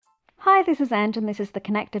Hi, this is Ange and this is the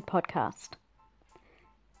Connected Podcast.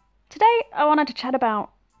 Today I wanted to chat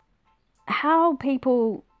about how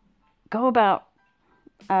people go about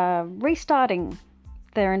restarting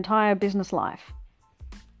their entire business life.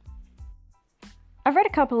 I've read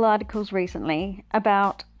a couple of articles recently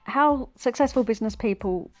about how successful business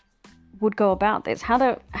people would go about this, how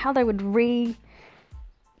they would redo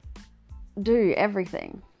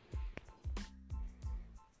everything.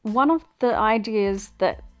 One of the ideas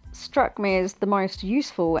that struck me as the most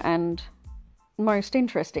useful and most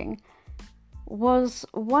interesting was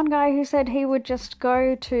one guy who said he would just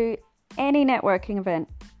go to any networking event,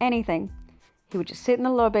 anything. He would just sit in the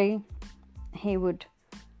lobby. He would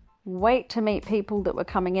wait to meet people that were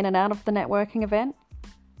coming in and out of the networking event,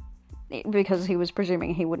 because he was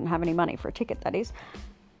presuming he wouldn't have any money for a ticket, that is.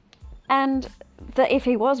 And that if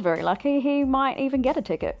he was very lucky, he might even get a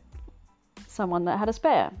ticket. Someone that had a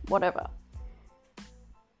spare, whatever.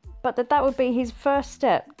 But that would be his first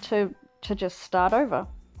step to just start over,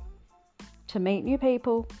 to meet new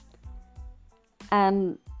people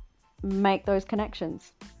and make those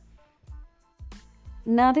connections.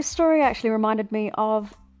 Now, this story actually reminded me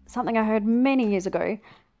of something I heard many years ago,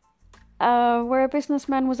 where a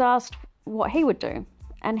businessman was asked what he would do.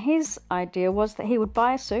 And his idea was that he would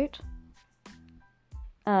buy a suit.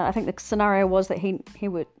 I think the scenario was that he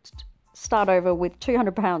would start over with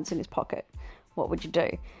 £200 in his pocket. What would you do?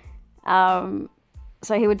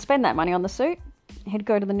 So he would spend that money on the suit. He'd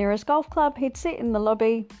go to the nearest golf club. He'd sit in the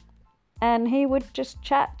lobby and he would just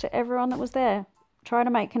chat to everyone that was there. Try to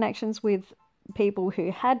make connections with people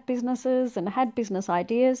who had businesses and had business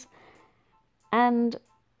ideas and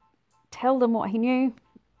tell them what he knew,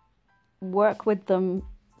 work with them,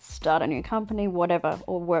 start a new company, whatever,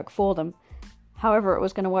 or work for them, however it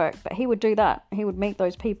was going to work. But he would do that. He would meet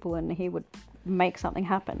those people and he would make something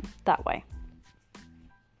happen that way.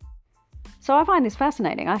 So I find this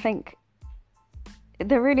fascinating. I think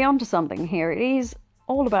they're really onto something here. It is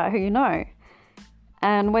all about who you know.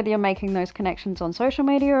 And whether you're making those connections on social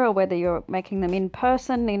media or whether you're making them in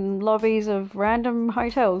person in lobbies of random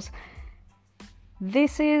hotels,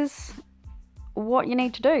 this is what you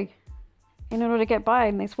need to do in order to get by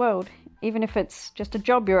in this world. Even if it's just a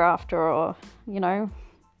job you're after or,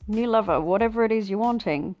 new lover, whatever it is you're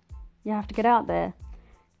wanting, you have to get out there,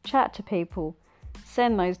 chat to people,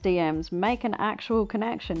 send those DMs, make an actual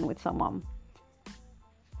connection with someone.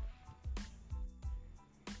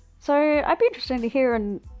 So I'd be interested to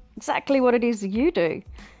hear exactly what it is you do.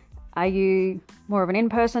 Are you more of an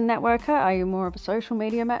in-person networker? Are you more of a social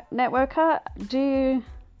media networker? Do you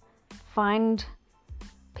find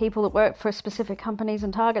people that work for specific companies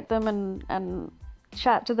and target them and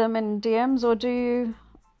chat to them in DMs? Or do you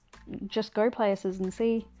just go places and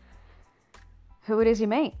see who it is you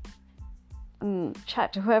meet and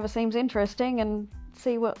chat to whoever seems interesting and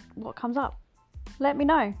see what comes up? Let me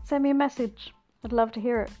know. Send me a message. I'd love to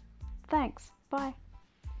hear it. Thanks. Bye.